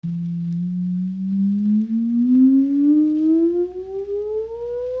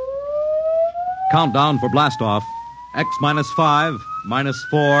Countdown for blastoff. X minus 5, minus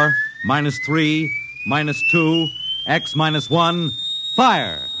 4, minus 3, minus 2, X minus 1,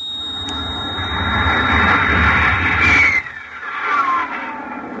 fire!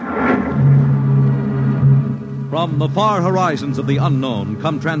 From the far horizons of the unknown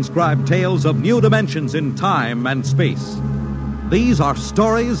come transcribed tales of new dimensions in time and space. These are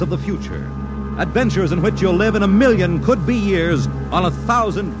stories of the future. Adventures in which you'll live in 1,000,000 could-be years on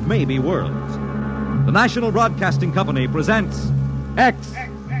 1,000 maybe worlds. The National Broadcasting Company presents X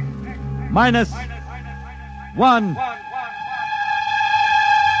minus 1.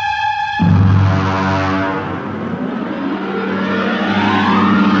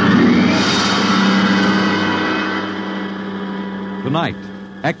 Tonight,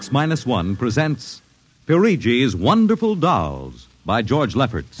 X minus 1 presents Perigi's Wonderful Dolls by George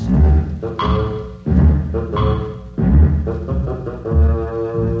Lefferts.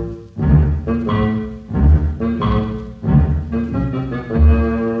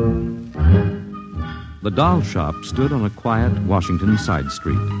 The doll shop stood on a quiet Washington side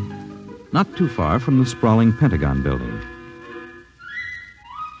street, not too far from the sprawling Pentagon building.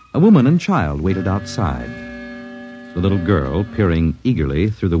 A woman and child waited outside, the little girl peering eagerly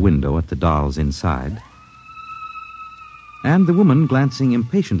through the window at the dolls inside, and the woman glancing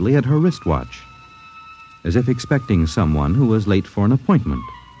impatiently at her wristwatch, as if expecting someone who was late for an appointment.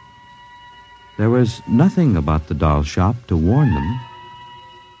 There was nothing about the doll shop to warn them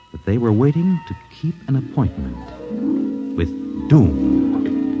that they were waiting to keep an appointment with doom.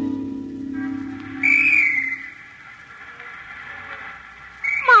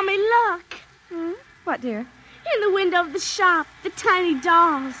 Mommy, look. What, dear? In the window of the shop, the tiny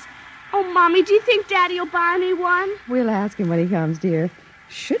dolls. Oh, Mommy, do you think Daddy will buy me one? We'll ask him when he comes, dear.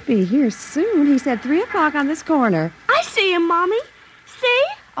 Should be here soon. He said 3 o'clock on this corner. I see him, Mommy. See?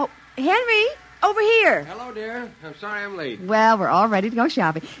 Oh, Henry, over here. Hello, dear. I'm sorry I'm late. Well, we're all ready to go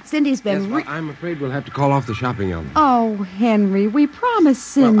shopping. Cindy's been... Yes, well, I'm afraid we'll have to call off the shopping, Ellen. Oh, Henry, we promised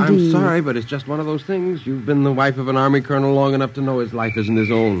Cindy. Well, I'm sorry, but it's just one of those things. You've been the wife of an army colonel long enough to know his life isn't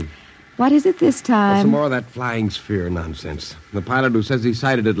his own. What is it this time? Well, some more of that flying sphere nonsense. The pilot who says he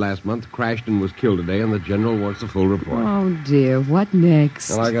sighted it last month crashed and was killed today, and the general wants a full report. Oh, dear. What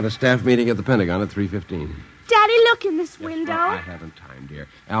next? Well, I got a staff meeting at the Pentagon at 3:15. Daddy, look in this window. Well, I haven't time, dear.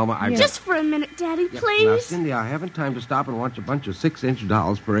 Alma, I... Just for a minute, Daddy, Yes, please. Now, Cindy, I haven't time to stop and watch a bunch of 6-inch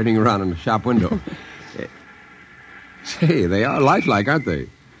dolls parading around in the shop window. Say, they are lifelike, aren't they?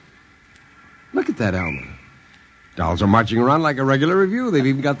 Look at that, Alma. Dolls are marching around like a regular review. They've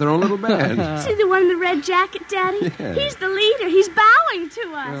even got their own little band. See the one in the red jacket, Daddy? Yeah. He's the leader. He's bowing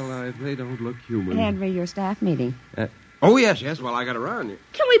to us. Well, they don't look human. Henry, your staff meeting. Oh, yes. Well, I got to run.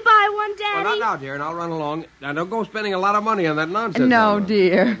 Can we buy one, Daddy? Well, not now, dear, and I'll run along. Now, don't go spending a lot of money on that nonsense. No, Alma.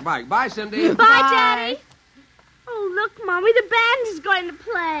 dear. Bye. Bye, Cindy. Bye, Daddy. Oh, look, Mommy, the band is going to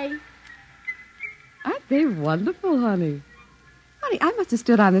play. Aren't they wonderful, honey? Honey, I must have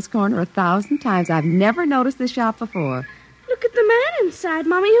stood on this corner 1,000 times. I've never noticed this shop before. Look at the man inside,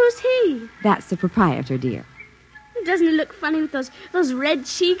 Mommy. Who's he? That's the proprietor, dear. Doesn't he look funny with those red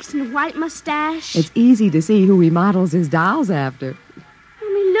cheeks and white mustache? It's easy to see who he models his dolls after.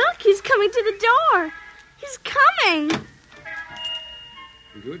 Mommy, look. He's coming to the door. He's coming.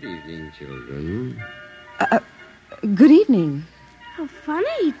 Good evening, children. Good evening. How funny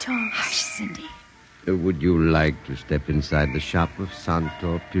he talks. Hush, Cindy. Would you like to step inside the shop of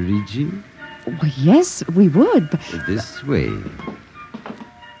Santo Perigi? Well, yes, we would. But... This way.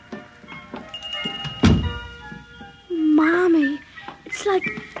 Mommy, it's like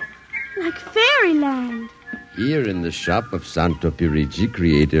fairyland. Here in the shop of Santo Perigi,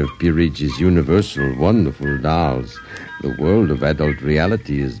 creator of Perigi's universal wonderful dolls, the world of adult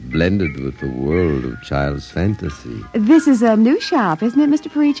reality is blended with the world of child's fantasy. This is a new shop, isn't it, Mr.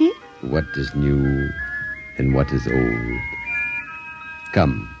 Perigi? What is new and what is old?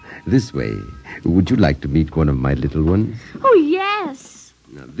 Come, this way. Would you like to meet one of my little ones? Oh, yes.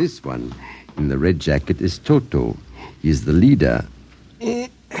 Now, this one in the red jacket is Toto. He's the leader.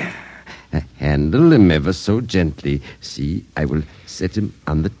 Handle him ever so gently. See, I will set him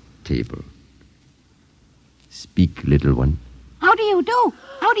on the table. Speak, little one. How do you do?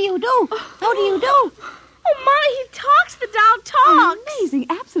 How do you do? How do you do? Oh, Mommy, he talks. The doll talks. Amazing,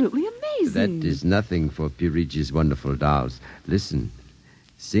 absolutely amazing. That is nothing for Perigi's wonderful dolls. Listen.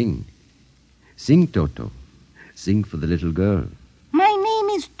 Sing. Sing, Toto. Sing for the little girl. My name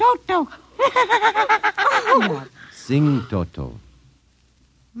is Toto. Sing, Toto.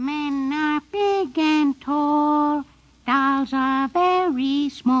 Men are big and tall. Dolls are very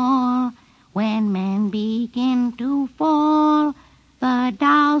small. When men begin to fall, the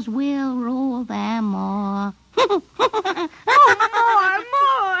dolls will roll their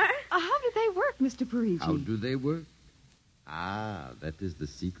More. How do they work, Mr. Perigi? How do they work? That is the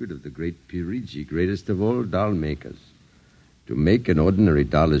secret of the great Perigi, greatest of all doll makers. To make an ordinary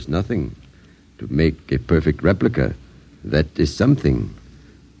doll is nothing. To make a perfect replica, that is something.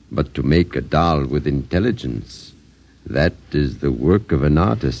 But to make a doll with intelligence, that is the work of an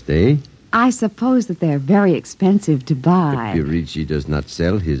artist, eh? I suppose that they're very expensive to buy. Perigi does not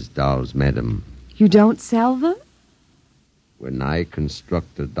sell his dolls, madam. You don't sell them? When I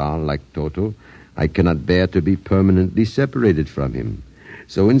construct a doll like Toto, I cannot bear to be permanently separated from him.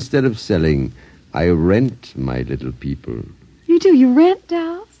 So instead of selling, I rent my little people. You do? You rent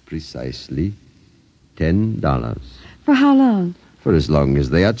dolls? Precisely $10. For how long? For as long as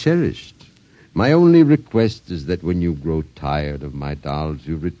they are cherished. My only request is that when you grow tired of my dolls,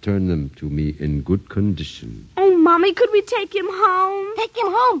 you return them to me in good condition. Oh, Mommy, could we take him home? Take him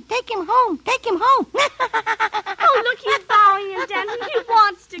home. Take him home. Take him home. Oh, look, he's bowing and dancing. He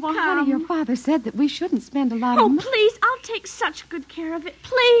wants to Well, come. honey, your father said that we shouldn't spend a lot Oh, of money. please, I'll take such good care of it.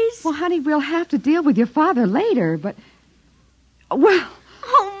 Please. Well, honey, we'll have to deal with your father later, but... Well,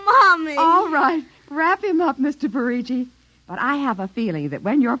 Oh, Mommy. all right. Wrap him up, Mr. Perigi. But I have a feeling that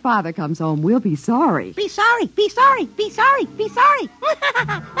when your father comes home, we'll be sorry. Be sorry. Be sorry. Be sorry. Be sorry.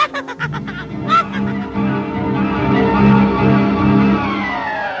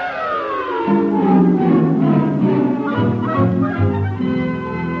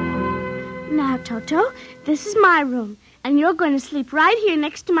 Now, Toto, this is my room, and you're going to sleep right here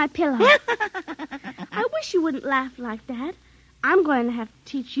next to my pillow. I wish you wouldn't laugh like that. I'm going to have to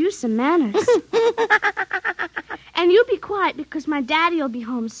teach you some manners. And you be quiet because my daddy will be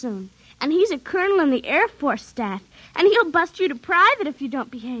home soon. And he's a colonel in the Air Force staff. And he'll bust you to private if you don't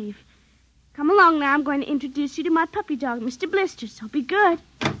behave. Come along now. I'm going to introduce you to my puppy dog, Mr. Blister, so be good.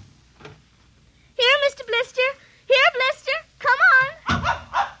 Here, Mr. Blister. Here, Blister. Come on.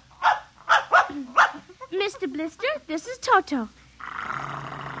 Mr. Blister, this is Toto.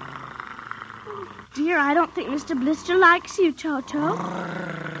 Dear, I don't think Mr. Blister likes you, Toto.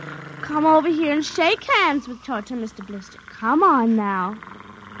 Come over here and shake hands with Toto, Mr. Blister. Come on now.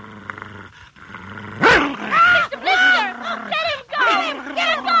 Mr. Blister! Let him go! Let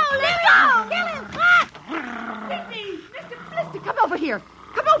him go! Let him go! Kill him! Cindy! Mr. Blister, come over here.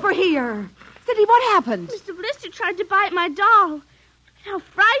 Come over here. Cindy, what happened? Mr. Blister tried to bite my doll. Look at how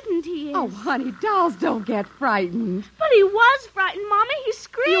frightened he is. Oh, honey, dolls don't get frightened. But he was frightened, Mommy. He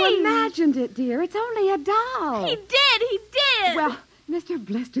screamed. You imagined it, dear. It's only a doll. He did. Well, Mr.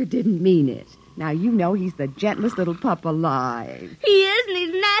 Blister didn't mean it. Now, you know he's the gentlest little pup alive. He is, and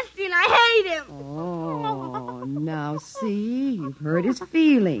he's nasty, and I hate him. Oh, now see, you've hurt his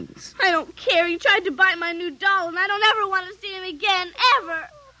feelings. I don't care. He tried to bite my new doll, and I don't ever want to see him again, ever.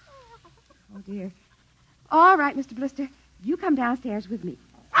 Oh, dear. All right, Mr. Blister, you come downstairs with me.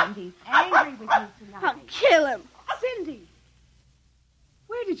 Cindy's angry with you I'll tonight. kill him. Cindy,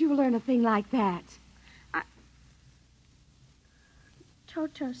 where did you learn a thing like that?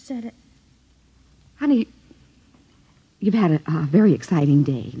 Toto said it. Honey, you've had a very exciting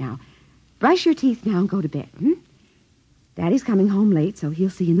day. Now, brush your teeth now and go to bed, hmm? Daddy's coming home late, so he'll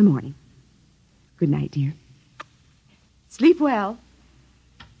see you in the morning. Good night, dear. Sleep well.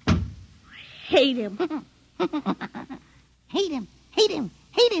 Hate him. Hate him. Hate him.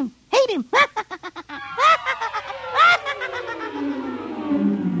 Hate him. Hate him.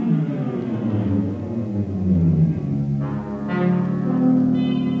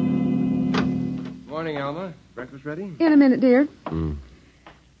 Morning, Alma. Breakfast ready? In a minute, dear.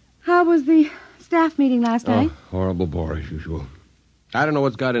 How was the staff meeting last night? Horrible bore as usual. I don't know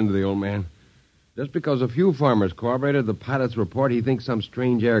what's got into the old man. Just because a few farmers corroborated the pilot's report, he thinks some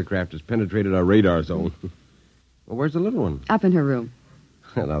strange aircraft has penetrated our radar zone. Well, where's the little one? Up in her room.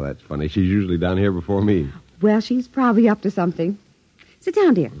 Now, that's funny. She's usually down here before me. Well, she's probably up to something. Sit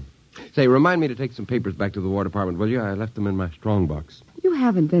down, dear. Say, remind me to take some papers back to the War Department, will you? I left them in my strong box. You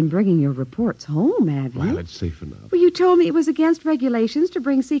haven't been bringing your reports home, have you? Well, it's safe enough. Well, you told me it was against regulations to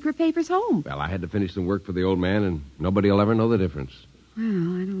bring secret papers home. Well, I had to finish some work for the old man, and nobody will ever know the difference. Well,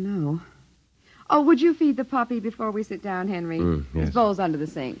 I don't know. Oh, would you feed the puppy before we sit down, Henry? Yes. His bowl's under the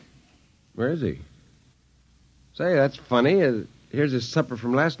sink. Where is he? Say, that's funny. Here's his supper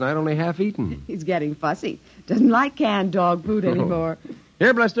from last night, only half eaten. He's getting fussy. Doesn't like canned dog food anymore.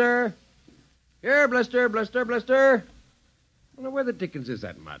 Here, Blister. Here, Blister, Blister, Blister. I wonder where the dickens is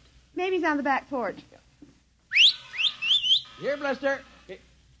that mutt. Maybe he's on the back porch. Here, Blister. Hey.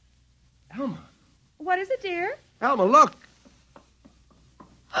 Alma. What is it, dear? Alma, look.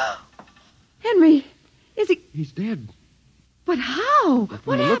 Henry, is he... He's dead. But how?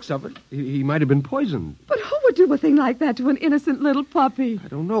 From the looks of it, he might have been poisoned. But who would would do a thing like that to an innocent little puppy? I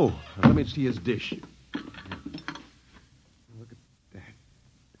don't know. Now, let me see his dish. Look at that.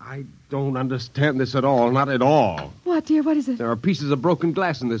 I don't understand this at all. Not at all. What, dear? What is it? There are pieces of broken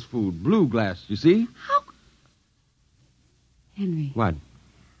glass in this food. Blue glass, you see? How? Henry. What?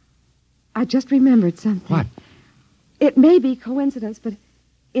 I just remembered something. What? It may be coincidence, but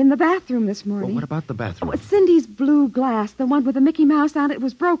in the bathroom this morning... Well, what about the bathroom? Cindy's blue glass, the one with the Mickey Mouse on it,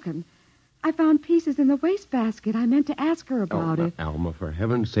 was broken. I found pieces in the wastebasket. I meant to ask her about it. Alma, for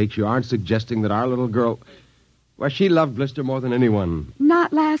heaven's sake, you aren't suggesting that our little girl... Well, she loved Blister more than anyone.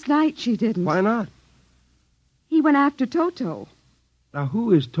 Not last night, she didn't. Why not? He went after Toto. Now,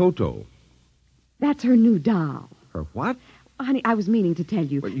 who is Toto? That's her new doll. Her what? Honey, I was meaning to tell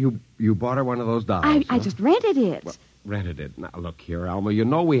you. Well, you bought her one of those dolls, I huh? just rented it. Well, rented it. Now, look here, Alma. You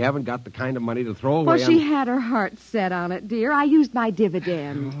know we haven't got the kind of money to throw away Well, she had her heart set on it, dear. I used my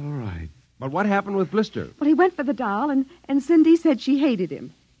dividend. All right. But what happened with Blister? Well, he went for the doll, and Cindy said she hated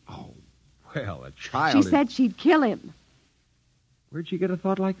him. Oh, well, a child... She said she'd kill him. Where'd she get a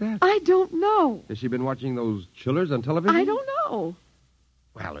thought like that? I don't know. Has she been watching those chillers on television? I don't know.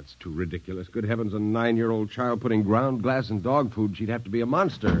 Well, it's too ridiculous. Good heavens, a 9-year-old child putting ground glass in dog food. She'd have to be a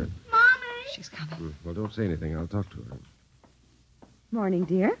monster. Mommy! She's coming. Well, don't say anything. I'll talk to her. Morning,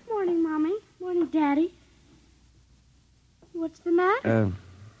 dear. Morning, Mommy. Morning, Daddy. What's the matter?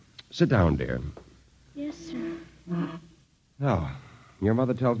 Sit down, dear. Yes, sir. Now, your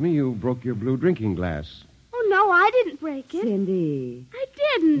mother tells me you broke your blue drinking glass. Oh, no, I didn't break it. Cindy. I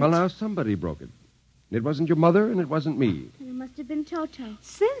didn't. Well, now, somebody broke it. It wasn't your mother, and it wasn't me. And it must have been Toto.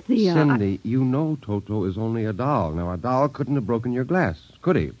 Cynthia. Cindy, you know Toto is only a doll. Now, a doll couldn't have broken your glass,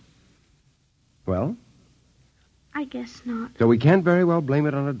 could he? Well? I guess not. So we can't very well blame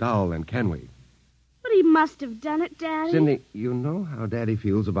it on a doll, then, can we? But he must have done it, Daddy. Cindy, you know how Daddy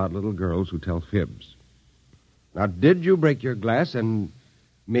feels about little girls who tell fibs. Now, did you break your glass and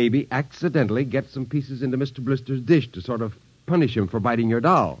maybe accidentally get some pieces into Mr. Blister's dish to sort of punish him for biting your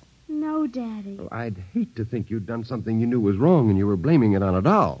doll? No, Daddy. Well, I'd hate to think you'd done something you knew was wrong and you were blaming it on a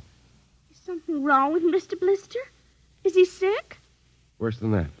doll. Is something wrong with Mr. Blister? Is he sick? Worse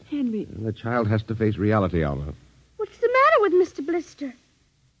than that. Henry. The child has to face reality, Alma. What's the matter with Mr. Blister?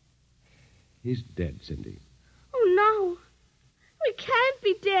 He's dead, Cindy. Oh, no. We can't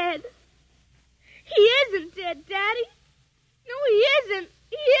be dead. He isn't dead, Daddy. No, he isn't.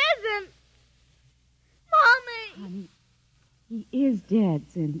 He isn't. Mommy! Honey, he is dead,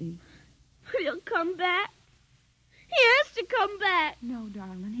 Cindy. But he'll come back. He has to come back. No,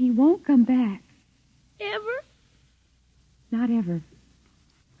 darling, he won't come back. Ever? Not ever.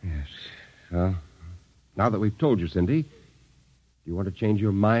 Yes. Well, now that we've told you, Cindy, do you want to change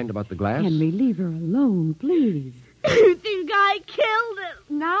your mind about the glass? Henry, leave her alone, please. You think I killed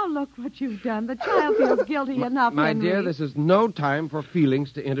him? Now look what you've done. The child feels guilty enough, My Henry. dear, this is no time for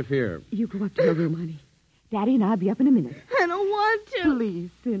feelings to interfere. You go up to her room, honey. Daddy and I'll be up in a minute. I don't want to. Please,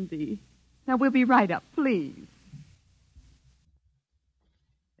 Cindy. Now, we'll be right up, please.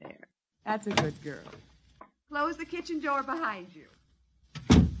 There. That's a good girl. Close the kitchen door behind you.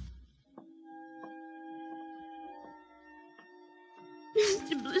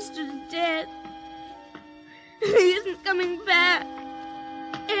 Mr. Blister's dead. He isn't coming back.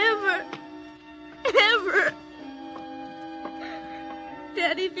 Ever. Ever.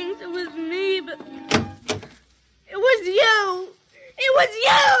 Daddy thinks it was me, but it was you. It was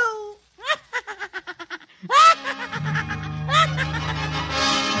you.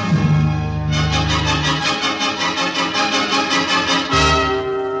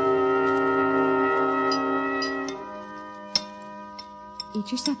 Eat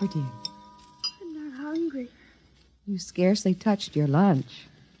your supper, dear. I'm not hungry. You scarcely touched your lunch.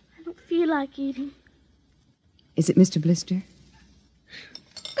 I don't feel like eating. Is it Mr. Blister?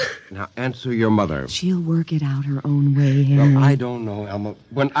 Now, answer your mother. She'll work it out her own way, Henry. Well, I don't know, Elma.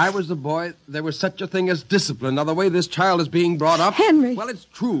 When I was a boy, there was such a thing as discipline. Now, the way this child is being brought up... Henry! Well, it's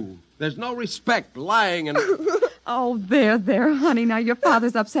true. There's no respect, lying, and... Oh, there, honey. Now, your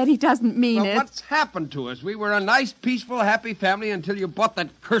father's upset. He doesn't mean Well, it. what's happened to us? We were a nice, peaceful, happy family until you bought that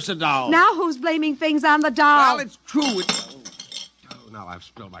cursed doll. Now who's blaming things on the doll? Well, it's true. Oh, now I've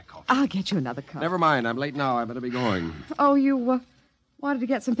spilled my coffee. I'll get you another cup. Never mind. I'm late now. I better be going. Oh, you wanted to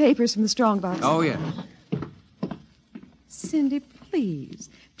get some papers from the strongbox. Oh, yes. Cindy, please,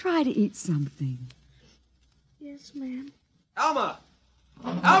 try to eat something. Yes, ma'am. Alma!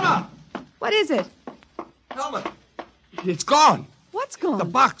 Alma! What is it? Alma! It's gone. What's gone? The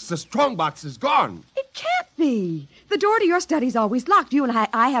box, the strong box, is gone. It can't be. The door to your study's always locked. You and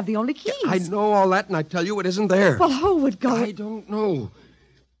I have the only keys. I know all that, and I tell you it isn't there. Well, who would go? I don't know.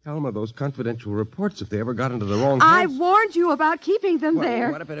 Alma, those confidential reports, if they ever got into the wrong I hands... warned you about keeping them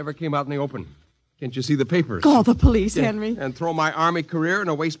there. What if it ever came out in the open? Can't you see the papers? Call the police, Henry. And throw my Army career in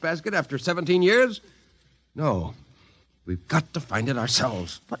a wastebasket after 17 years? No. We've got to find it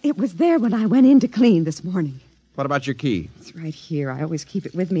ourselves. Well, it was there when I went in to clean this morning. What about your key? It's right here. I always keep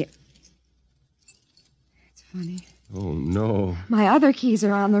it with me. It's funny. Oh, no. My other keys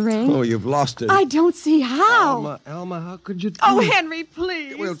are on the ring. Oh, you've lost it. I don't see how. Alma, how could you do Oh, it? Henry,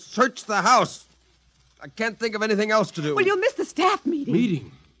 please. We'll search the house. I can't think of anything else to do. Well, you'll miss the staff meeting.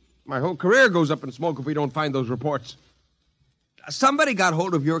 Meeting? My whole career goes up in smoke if we don't find those reports. Somebody got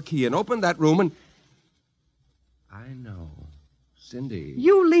hold of your key and opened that room and... I know. Cindy.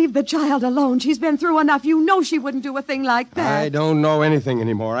 You leave the child alone. She's been through enough. You know she wouldn't do a thing like that. I don't know anything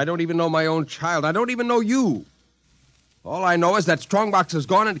anymore. I don't even know my own child. I don't even know you. All I know is that strongbox is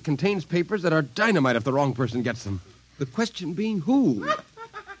gone and it contains papers that are dynamite if the wrong person gets them. The question being who?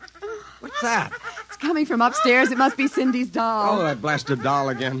 What's that? It's coming from upstairs. It must be Cindy's doll. Oh, that blasted doll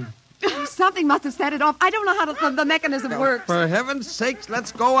again. Something must have set it off. I don't know how the mechanism works. For heaven's sakes,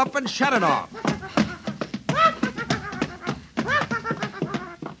 let's go up and shut it off.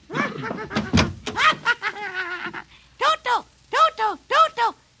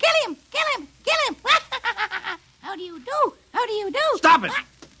 Toto, kill him. How do you do? Stop it!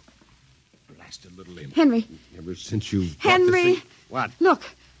 Blasted little imp. Henry. Ever since you... Henry. What? Look.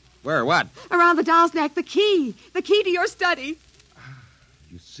 Where? What? Around the doll's neck, the key. The key to your study.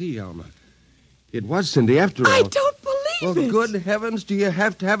 You see, Alma, it was Cindy after all. I don't believe it. Well, good heavens, do you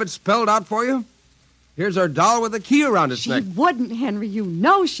have to have it spelled out for you? Here's our doll with a key around its neck. She wouldn't, Henry. You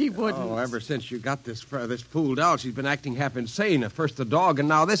know she wouldn't. Oh, ever since you got this fool doll, she's been acting half insane. At first the dog, and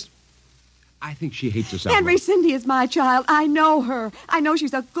now this. I think she hates us, Alma. Henry, Cindy is my child. I know her. I know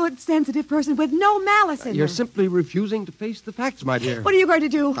she's a good, sensitive person with no malice in You're her. simply refusing to face the facts, my dear. What are you going to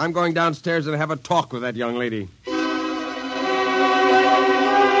do? I'm going downstairs and have a talk with that young lady.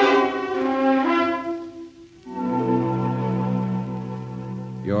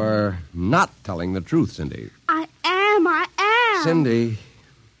 You're not telling the truth, Cindy. I am. Cindy,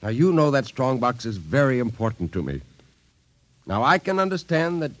 now you know that strongbox is very important to me. Now, I can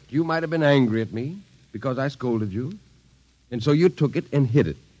understand that you might have been angry at me because I scolded you, and so you took it and hid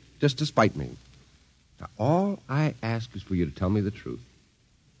it, just to spite me. Now, all I ask is for you to tell me the truth.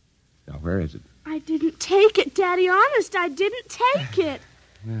 Now, where is it? I didn't take it, Daddy. Honest, I didn't take it.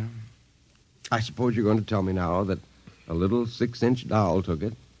 Well, I suppose you're going to tell me now that a little 6-inch doll took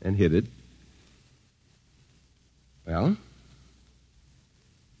it and hid it. Well,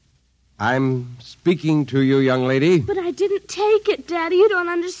 I'm speaking to you, young lady. But I didn't take it, Daddy. You don't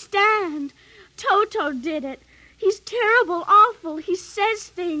understand. Toto did it. He's terrible, awful. He says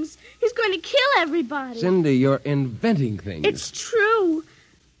things. He's going to kill everybody. Cindy, you're inventing things. It's true.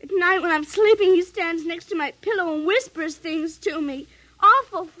 At night when I'm sleeping, he stands next to my pillow and whispers things to me.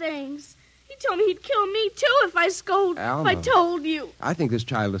 Awful things. He told me he'd kill me, too, if I Alma. if I told you. I think this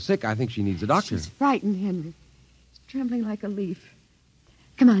child is sick. I think she needs a doctor. She's frightened, Henry. She's trembling like a leaf.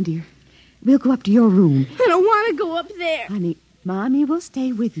 Come on, dear. We'll go up to your room. I don't want to go up there. Honey, Mommy will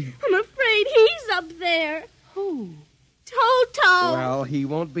stay with you. I'm afraid he's up there. Who? Toto. Well, he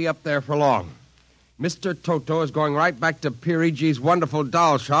won't be up there for long. Mr. Toto is going right back to Perigi's wonderful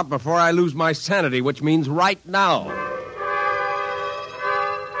doll shop before I lose my sanity, which means right now.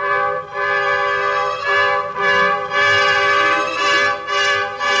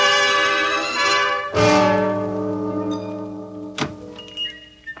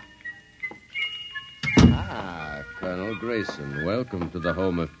 Colonel Grayson, welcome to the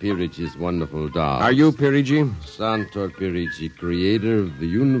home of Perigi's wonderful doll. Are you Perigi? Santor Perigi, creator of the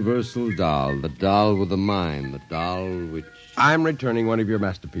universal doll, the doll with a mind, the doll which... I'm returning one of your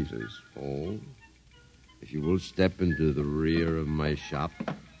masterpieces. Oh, if you will step into the rear of my shop.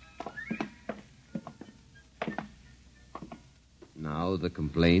 Now the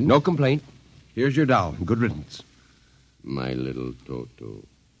complaint. No complaint. Here's your doll. Good riddance. My little Toto.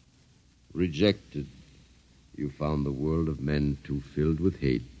 Rejected. You found the world of men too filled with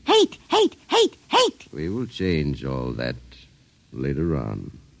hate. Hate. We will change all that later on.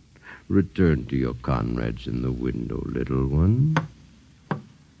 Return to your comrades in the window, little one.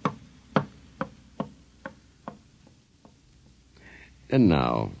 And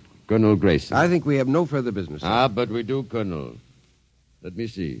now, Colonel Grayson. I think we have no further business. But we do, Colonel. Let me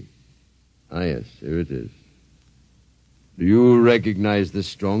see. Yes, here it is. Do you recognize this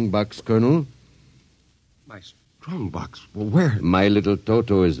strong box, Colonel? My strong box. Well, where? My little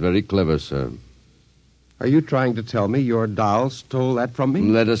Toto is very clever, sir. Are you trying to tell me your doll stole that from me?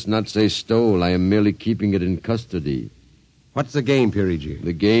 Let us not say stole. I am merely keeping it in custody. What's the game, Perigi?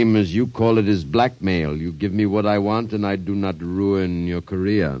 The game, as you call it, is blackmail. You give me what I want, and I do not ruin your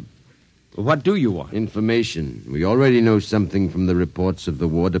career. What do you want? Information. We already know something from the reports of the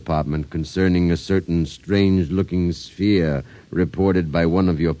War Department concerning a certain strange-looking sphere reported by one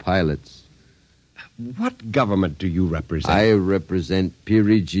of your pilots. What government do you represent? I represent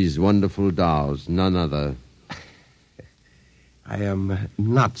Perigi's wonderful dolls, none other. I am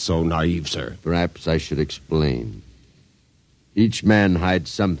not so naive, sir. Perhaps I should explain. Each man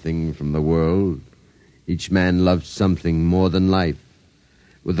hides something from the world. Each man loves something more than life.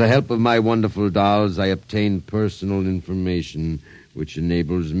 With the help of my wonderful dolls, I obtain personal information which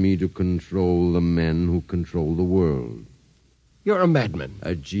enables me to control the men who control the world. You're a madman.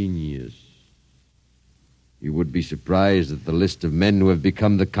 A genius. You would be surprised at the list of men who have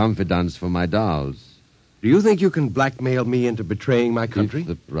become the confidants for my dolls. Do you think you can blackmail me into betraying my country? If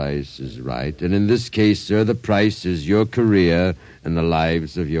the price is right. And in this case, sir, the price is your career and the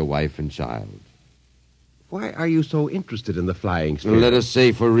lives of your wife and child. Why are you so interested in the flying sphere? Let us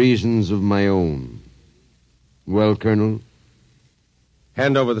say for reasons of my own. Well, Colonel?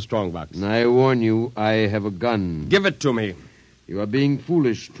 Hand over the strongbox. I warn you, I have a gun. Give it to me. You are being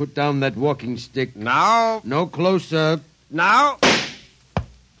foolish. Put down that walking stick. Now. No closer. Now.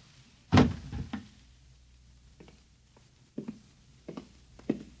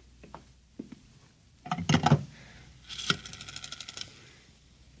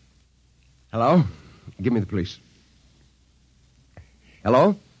 Hello? Give me the police.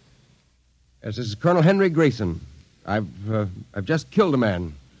 Hello? Yes, this is Colonel Henry Grayson. I've just killed a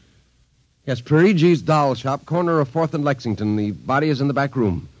man. Yes, Perigi's doll shop, corner of 4th and Lexington. The body is in the back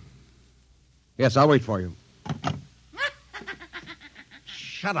room. Yes, I'll wait for you.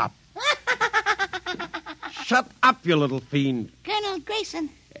 Shut up. Shut up, you little fiend. Colonel Grayson.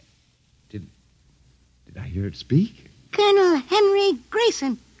 Did I hear it speak? Colonel Henry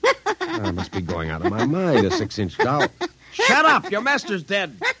Grayson. I must be going out of my mind, a 6-inch doll. Shut up! Your master's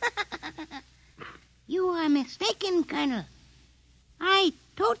dead. You are mistaken, Colonel. I,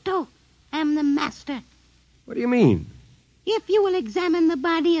 Toto, am the master. What do you mean? If you will examine the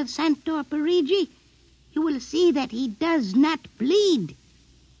body of Santor Perigi, you will see that he does not bleed.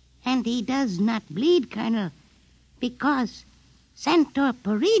 And he does not bleed, Colonel, because Santor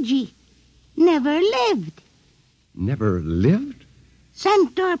Perigi never lived. Never lived?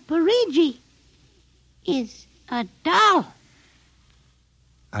 Santor Perigi is a doll.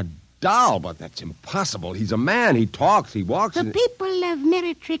 A doll? But that's impossible. He's a man. He talks. He walks. The people of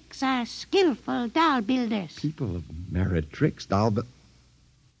Meretrix are skillful doll builders. People of Meretrix, doll, but...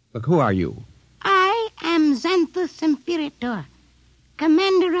 Look, who are you? I am Xanthus Imperator,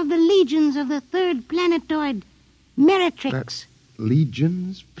 commander of the legions of the 3rd planetoid, Meretrix.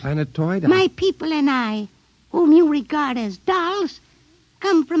 Legions? Planetoid? My people and I, whom you regard as dolls,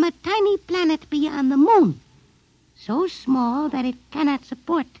 come from a tiny planet beyond the moon, so small that it cannot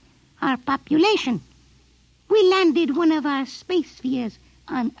support our population. We landed one of our space spheres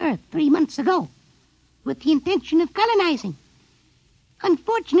on Earth 3 months ago with the intention of colonizing.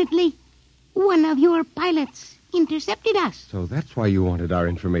 Unfortunately, one of your pilots intercepted us. So that's why you wanted our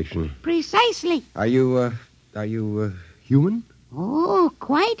information. Precisely. Are you human? Oh,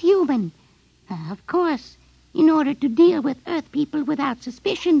 quite human. Of course, in order to deal with Earth people without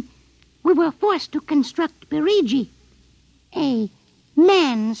suspicion, we were forced to construct Perigi, a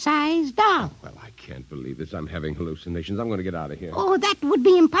man-sized doll. Oh, well, I can't believe this. I'm having hallucinations. I'm going to get out of here. Oh, that would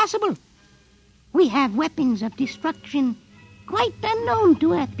be impossible. We have weapons of destruction quite unknown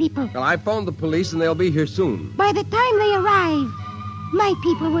to Earth people. Well, I phoned the police, and they'll be here soon. By the time they arrive, my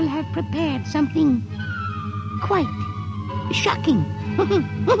people will have prepared something quite shocking.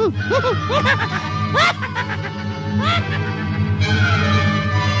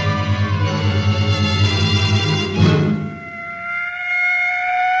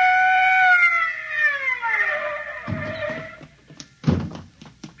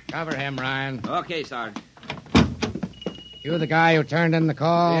 Cover him, Ryan. Okay, Sarge. You the guy who turned in the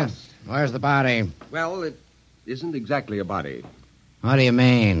call? Yes. Where's the body? Well, it isn't exactly a body. What do you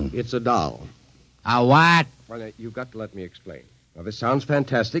mean? It's a doll. A what? Well, you've got to let me explain. Now, this sounds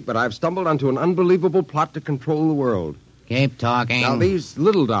fantastic, but I've stumbled onto an unbelievable plot to control the world. Keep talking. Now, these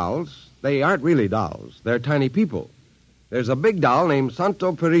little dolls, they aren't really dolls. They're tiny people. There's a big doll named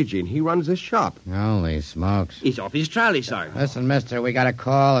Santo Perigi, and he runs this shop. Holy smokes. He's off his trolley, Sarge. Listen, mister, we got a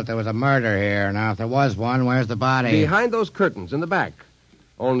call that there was a murder here. Now, if there was one, where's the body? Behind those curtains in the back.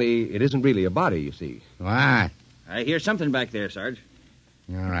 Only it isn't really a body, you see. What? I hear something back there, Sarge.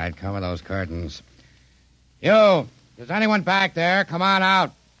 All right, cover those curtains. You, is anyone back there? Come on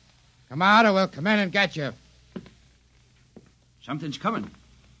out. Come out or we'll come in and get you. Something's coming.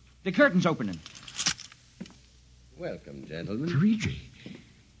 The curtain's opening. Welcome, gentlemen. Perigi.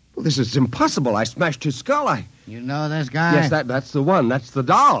 Well, this is impossible. I smashed his skull. You know this guy? Yes, that's the one. That's the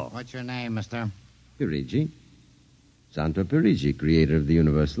doll. What's your name, mister? Perigi. Santo Perigi, creator of the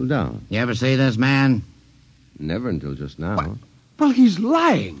Universal Doll. You ever see this man? Never until just now. What? Well, he's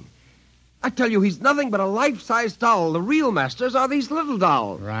lying. I tell you, he's nothing but a life-size doll. The real masters are these little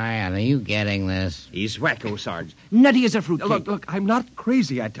dolls. Ryan, are you getting this? He's wacko, Sarge. Nutty as a fruitcake. Look, I'm not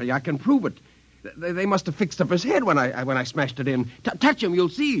crazy, I tell you. I can prove it. They must have fixed up his head when I smashed it in. Touch him, you'll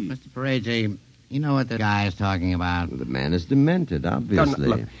see. Mr. Perigi, you know what the guy is talking about. The man is demented, obviously.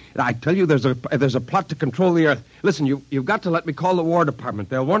 Look, I tell you, there's a plot to control the Earth. Listen, you've got to let me call the War Department.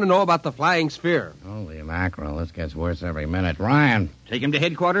 They'll want to know about the flying sphere. Holy mackerel, this gets worse every minute. Ryan, Take him to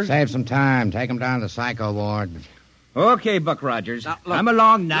headquarters? save some time. Take him down to the psycho ward. Okay, Buck Rogers. Look, Come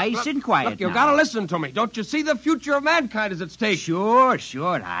along nice and quiet Look, you've now. got to listen to me. Don't you see the future of mankind is at stake? Sure.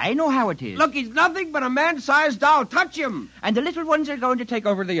 I know how it is. Look, he's nothing but a man-sized doll. Touch him. And the little ones are going to take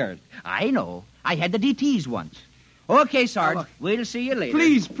over the Earth. I know. I had the DTs once. Okay, Sarge. look. We'll see you later.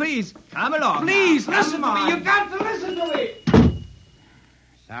 Please. Come along. Please, now. listen Come to me. on. You've got to listen to me.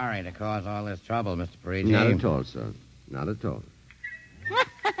 Sorry to cause all this trouble, Mr. Perigi. Not at all, sir. Not at all.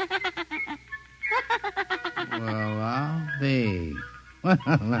 Well, I'll be. Well,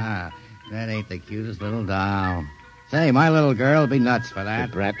 that ain't the cutest little doll. Say, my little girl will be nuts for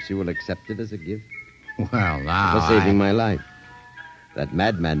that. Perhaps you will accept it as a gift Well, now, for saving my life. That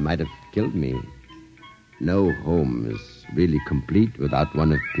madman might have killed me. No home is really complete without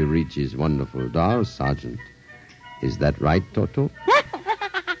one of Perigi's wonderful dolls, Sergeant. Is that right, Toto?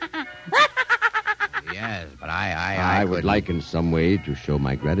 Yes, but I would couldn't- like in some way to show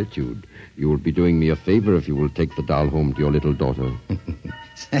my gratitude. You will be doing me a favor if you will take the doll home to your little daughter.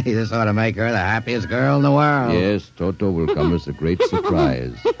 Say, this ought to make her the happiest girl in the world. Yes, Toto will come as a great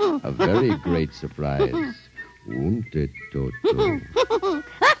surprise. A very great surprise. Won't it, Toto?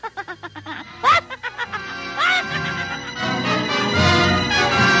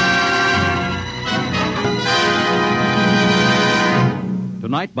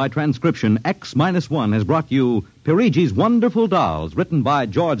 Tonight, by transcription, X-1 has brought you Perigi's Wonderful Dolls, written by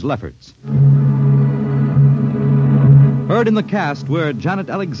George Lefferts. Heard in the cast were Janet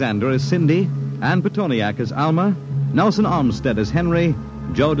Alexander as Cindy, Ann Petoniak as Alma, Nelson Olmsted as Henry,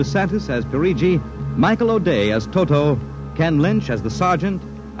 Joe DeSantis as Perigi, Michael O'Day as Toto, Ken Lynch as the Sergeant,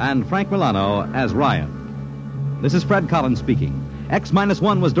 and Frank Milano as Ryan. This is Fred Collins speaking.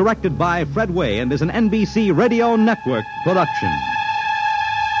 X-1 was directed by Fred Way and is an NBC Radio Network production.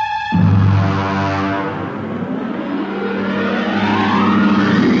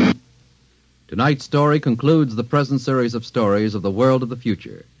 Tonight's story concludes the present series of stories of the world of the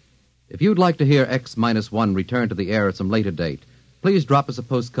future. If you'd like to hear X-1 return to the air at some later date, please drop us a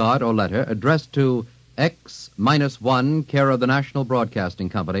postcard or letter addressed to X-1, care of the National Broadcasting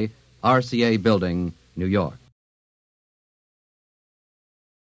Company, RCA Building, New York.